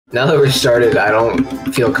Now that we're started, I don't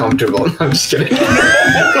feel comfortable. I'm just kidding.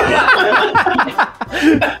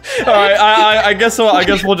 All right, I guess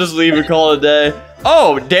we'll just leave and call it a day.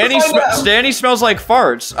 Oh, Danny smells like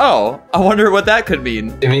farts. Oh, I wonder what that could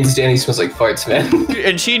mean. It means Danny smells like farts, man.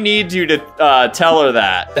 And she needs you to tell her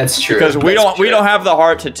that. That's true. Because we don't have the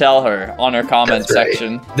heart to tell her on our comment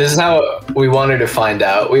section. This is how we want her to find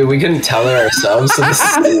out. We couldn't tell her ourselves. So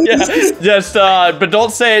but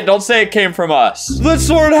don't say it came from us. Let's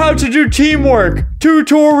learn how to do teamwork.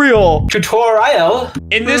 Tutorial.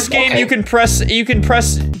 In this game, you can press.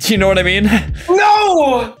 Do you know what I mean?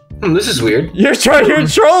 No. This is weird. You're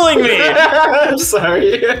trolling me. I'm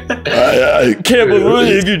sorry. I can't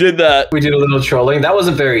believe you did that. We did a little trolling. That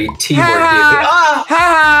wasn't very teamwork.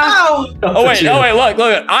 Oh wait,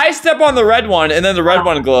 look. I step on the red one and then the red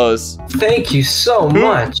one glows. Thank you so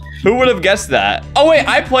much. Who would have guessed that? Oh wait,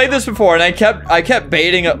 I played this before and I kept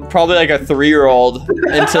baiting probably like a 3-year-old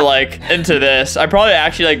into this. I probably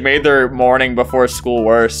actually made their morning before school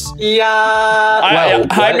worse. Yeah.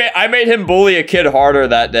 I made him bully a kid harder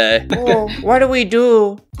that day. Oh, what do we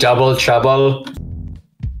do? Double trouble.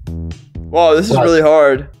 Whoa, this is really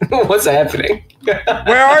hard. What's happening?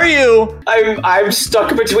 Where are you? I'm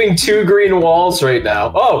stuck between 2 green walls right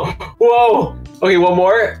now. Oh, whoa. Okay, one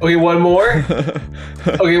more. Okay, one more.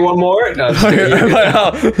 Okay, one more. No, hey,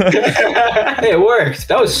 it worked.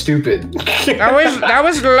 That was stupid. That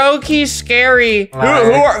was low-key scary. Who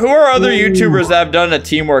are other YouTubers that have done a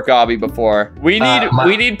teamwork obby before? We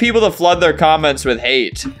need people to flood their comments with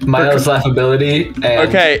hate. Miles' laughability. And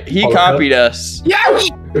okay, he copied us. Yes.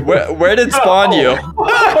 Where did spawn you?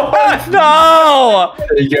 No!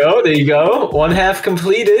 There you go. 1/2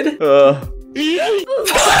 completed. Dang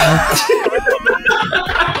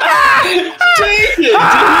it, dude.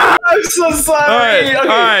 I'm so sorry. All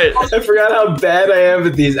right. I forgot how bad I am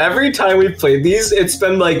at these. Every time we've played these, it's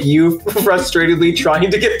been like you frustratedly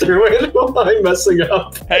trying to get through it while I'm messing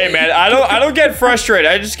up. Hey man, I don't get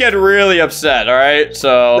frustrated. I just get really upset. All right,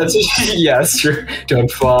 so yes, sure.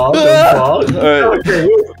 Don't fall. Don't fall. Right. Okay.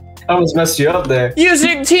 I almost messed you up there.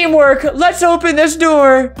 Using teamwork. Let's open this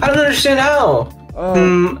door. I don't understand how. I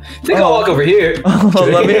think I'll walk over here.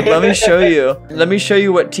 Let me show you. Let me show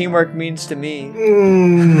you what teamwork means to me.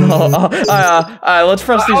 Let's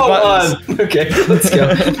press these buttons. Okay, let's go.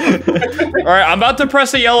 All right, I'm about to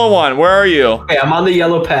press the yellow one. Where are you? Okay, I'm on the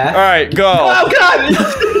yellow path. All right, go. Oh God!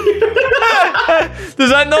 Does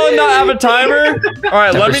that not have a timer? All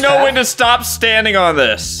right, let me know when to stop standing on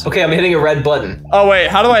this. Okay, I'm hitting a red button. Oh wait,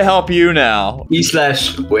 how do I help you now?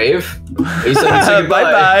 E/wave.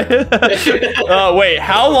 Bye-bye. Wait,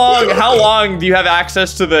 how long do you have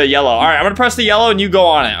access to the yellow? All right, I'm gonna press the yellow and you go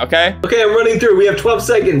on it, okay? Okay, I'm running through. We have 12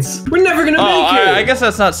 seconds. We're never gonna make it. I guess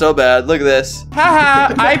that's not so bad. Look at this.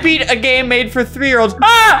 Haha, I beat a game made for 3-year-olds. Okay.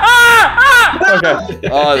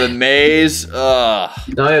 Oh, the maze. Now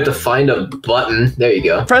I have to find a button. There you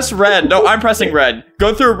go. Press red. No, I'm pressing red.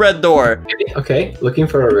 Go through a red door. Okay, looking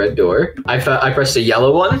for a red door. I pressed a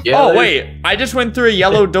yellow one. Yeah, oh wait, I just went through a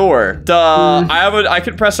yellow door. I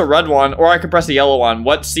could press a red one or I could press a yellow one.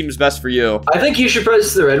 What seems best for you? I think you should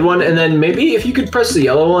press the red one, and then maybe if you could press the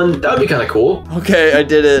yellow one, that would be kind of cool. Okay, I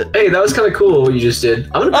did it. Hey, that was kind of cool what you just did.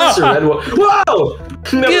 I'm gonna press the red one. Whoa!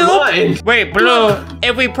 Never mind. Wait, blue.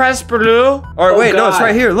 If we press blue, or wait, no, it's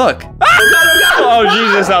right here. Look. Oh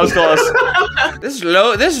Jesus, that was close. This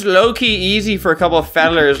is low key easy for a couple of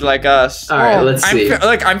fellers like us. All right, let's see.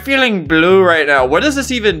 I'm feeling blue right now. what does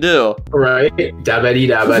this even do? Right.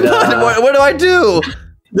 Da-ba-dee-da-ba-da. What do I do?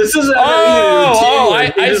 This is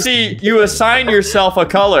I see. You assign yourself a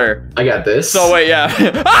color. I got this. So wait, yeah.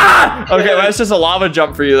 Ah! Okay, that's just a lava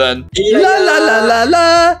jump for you then. Yeah. La la la la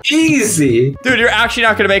la. Easy. Dude, you're actually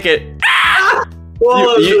not gonna make it. Ah! Whoa,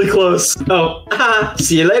 that was really close. Oh,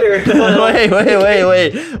 see you later.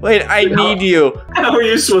 Wait, I need you. How are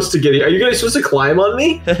you supposed to get here? Are you guys supposed to climb on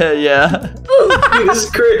me? Yeah. Dude, this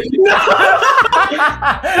is crazy. No!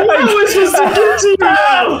 How am I supposed to get to you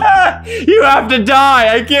now? You have to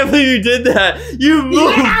die. I can't believe you did that. You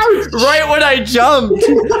moved right when I jumped.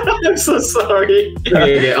 I'm so sorry.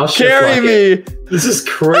 Okay, I'll carry me. This is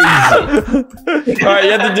crazy. All right,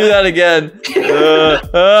 you have to do that again.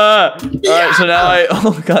 All right, so now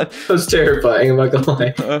oh God. That was terrifying, I'm not gonna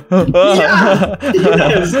lie. Yeah.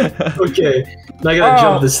 Yes. Okay, now I gotta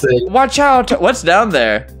jump this thing. Watch out. What's down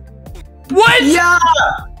there? What? Yeah!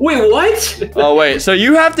 Wait, what? Oh, wait, so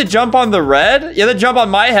you have to jump on the red? You have to jump on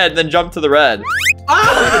my head, then jump to the red.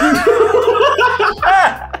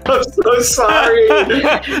 I'm so sorry.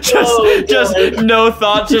 Just no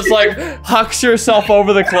thoughts, just like hucks yourself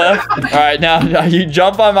over the cliff. All right, now you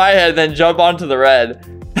jump on my head, then jump onto the red.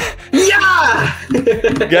 Yeah!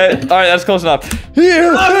 Okay, all right, that's close enough.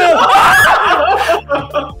 Yeah.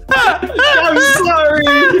 I'm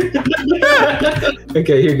sorry.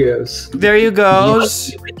 Okay, here goes. There you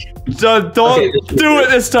goes. Don't do it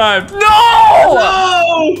this time. No!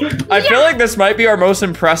 I feel like this might be our most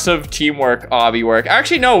impressive teamwork obby work.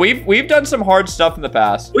 Actually, no, we've done some hard stuff in the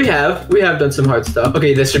past. We have done some hard stuff.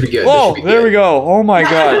 Okay, this should be good. Oh, there we go. Oh my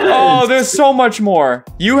god. Oh, there's so much more.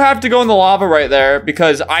 You have to go in the lava right there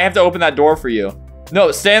because I have to open that door for you.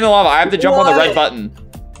 No, stay in the lava. I have to jump on the red button.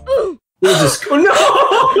 We'll just go. No!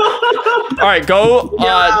 All right, go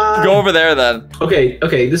over there then. Okay,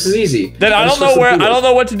 this is easy. Then I don't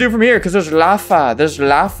know what to do from here because there's lava. There's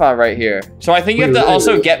lava right here. So I think you have to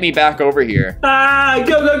also get me back over here.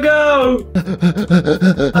 Go!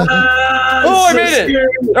 Oh, I made it.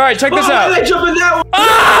 All right, check this out. I jumped in that one.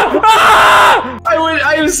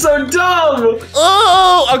 I was so dumb.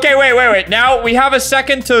 Oh, okay, wait. Now we have a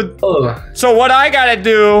second to. So what I gotta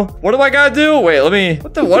do? What do I gotta do? Wait, let me.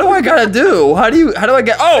 What do I gotta do? How do I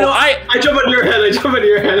get? Oh, I jump on your head.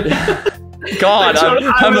 God,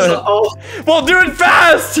 well, do it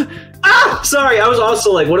fast. Sorry, I was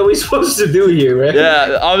also like, what are we supposed to do here, right?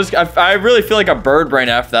 Yeah, I really feel like a bird brain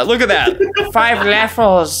after that. Look at that. 5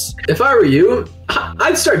 levels. If I were you,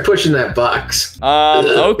 I'd start pushing that box.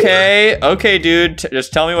 Okay, dude.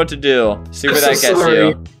 Just tell me what to do. See where that gets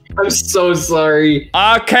you. I'm so sorry.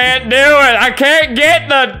 I can't do it. I can't get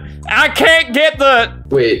the.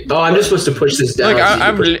 Wait. Oh, I'm just supposed to push this down.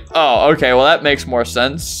 Look, oh, okay. Well, that makes more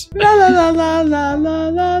sense. La la la la la la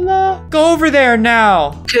la la. Go over there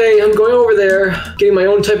now. Okay, I'm going over there. Getting my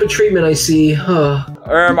own type of treatment. I see.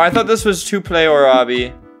 I thought this was 2-player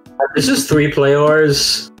obby. This is 3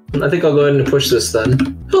 players. I think I'll go ahead and push this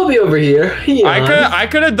then. I'll be over here. Yeah. I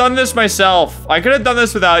could have done this myself. I could have done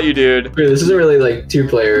this without you, dude. This isn't really like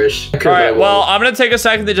 2-player-ish. All right, well, I'm gonna take a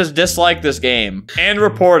second to just dislike this game and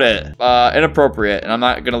report it inappropriate, and I'm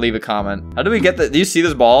not gonna leave a comment. How do we get that? Do you see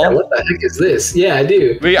this ball? Yeah, what the heck is this? Yeah, I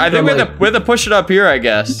do. I think we have to push it up here, I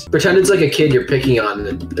guess. Pretend it's like a kid you're picking on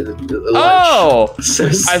the lunch. So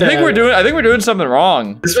sad. I think we're doing something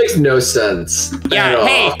wrong. This makes no sense. Yeah.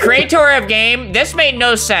 Hey, creator of game, this made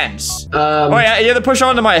no sense. Oh yeah, you have to push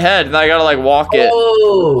onto my head, and I gotta like walk it.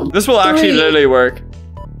 Oh, this will actually literally work.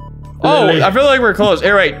 Oh, I feel like we're close.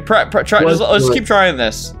 Here, wait, try. Let's keep trying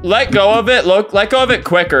this. Let go of it. Let go of it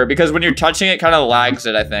quicker because when you're touching it, kind of lags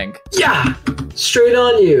it. I think. Yeah, straight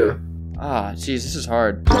on you. Ah, jeez, this is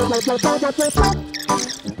hard. I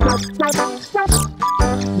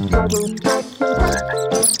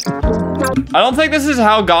don't think this is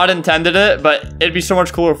how God intended it, but it'd be so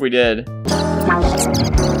much cooler if we did.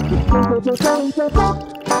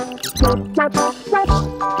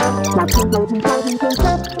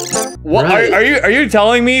 What are you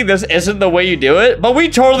telling me this isn't the way you do it? But we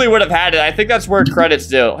totally would have had it. I think that's where credits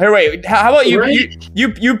do. Here, wait. How about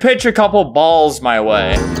you pitch a couple balls my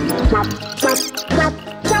way?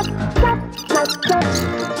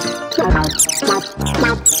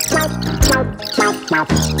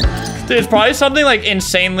 Dude, it's probably something like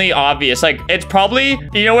insanely obvious. Like, it's probably,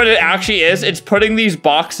 you know what it actually is? It's putting these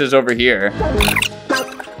boxes over here.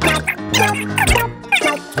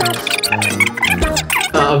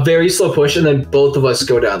 A very slow push, and then both of us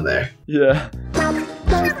go down there. Yeah.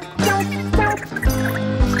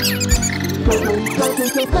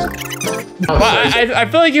 But I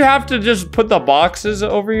feel like you have to just put the boxes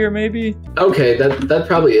over here, maybe. Okay, that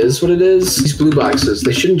probably is what it is. These blue boxes,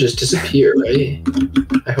 they shouldn't just disappear, right?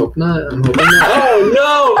 I hope not. I'm hoping not. Oh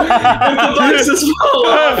no! If the boxes fall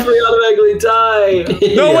off, we automatically die.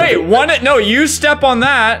 No, wait. No, you step on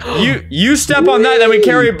that. You step on that, then we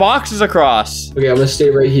carry boxes across. Okay, I'm gonna stay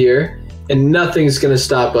right here, and nothing's gonna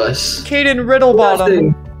stop us. Kaden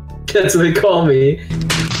Riddlebottom. That's what they call me.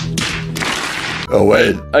 Oh,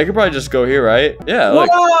 wait. I could probably just go here, right? Yeah, look.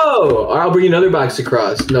 Whoa! I'll bring another box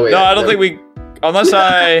across. No, wait. No, I don't think we... Unless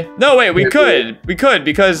I... No, wait, we could. We could,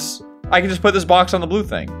 because I can just put this box on the blue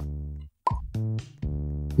thing.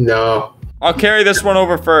 No. I'll carry this one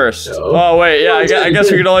over first. No. Oh, wait, yeah, I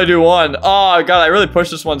guess we can only do one. Oh, God, I really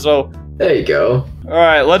pushed this one, so... There you go. All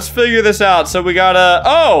right, let's figure this out. So we gotta...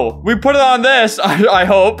 Oh, we put it on this, I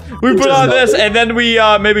hope. We put it on this, and then we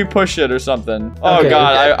maybe push it or something. Oh, okay,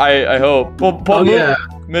 God, okay. I hope. Well, yeah.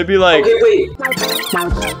 Maybe like... Okay, wait.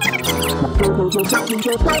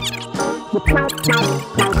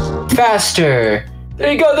 Faster.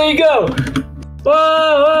 There you go, there you go.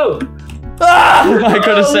 Whoa, whoa. Ah, I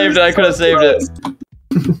could have saved it, I could have saved it.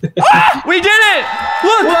 Ah, we did it!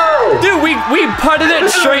 Look! Whoa. Dude, we putted it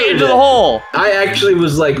straight into the hole. I actually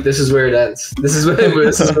was like, this is where it ends. This is where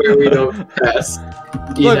we don't pass.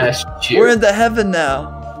 Look, we're into heaven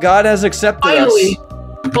now. God has accepted Finally,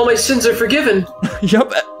 us. all my sins are forgiven.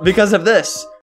 Yep, because of this.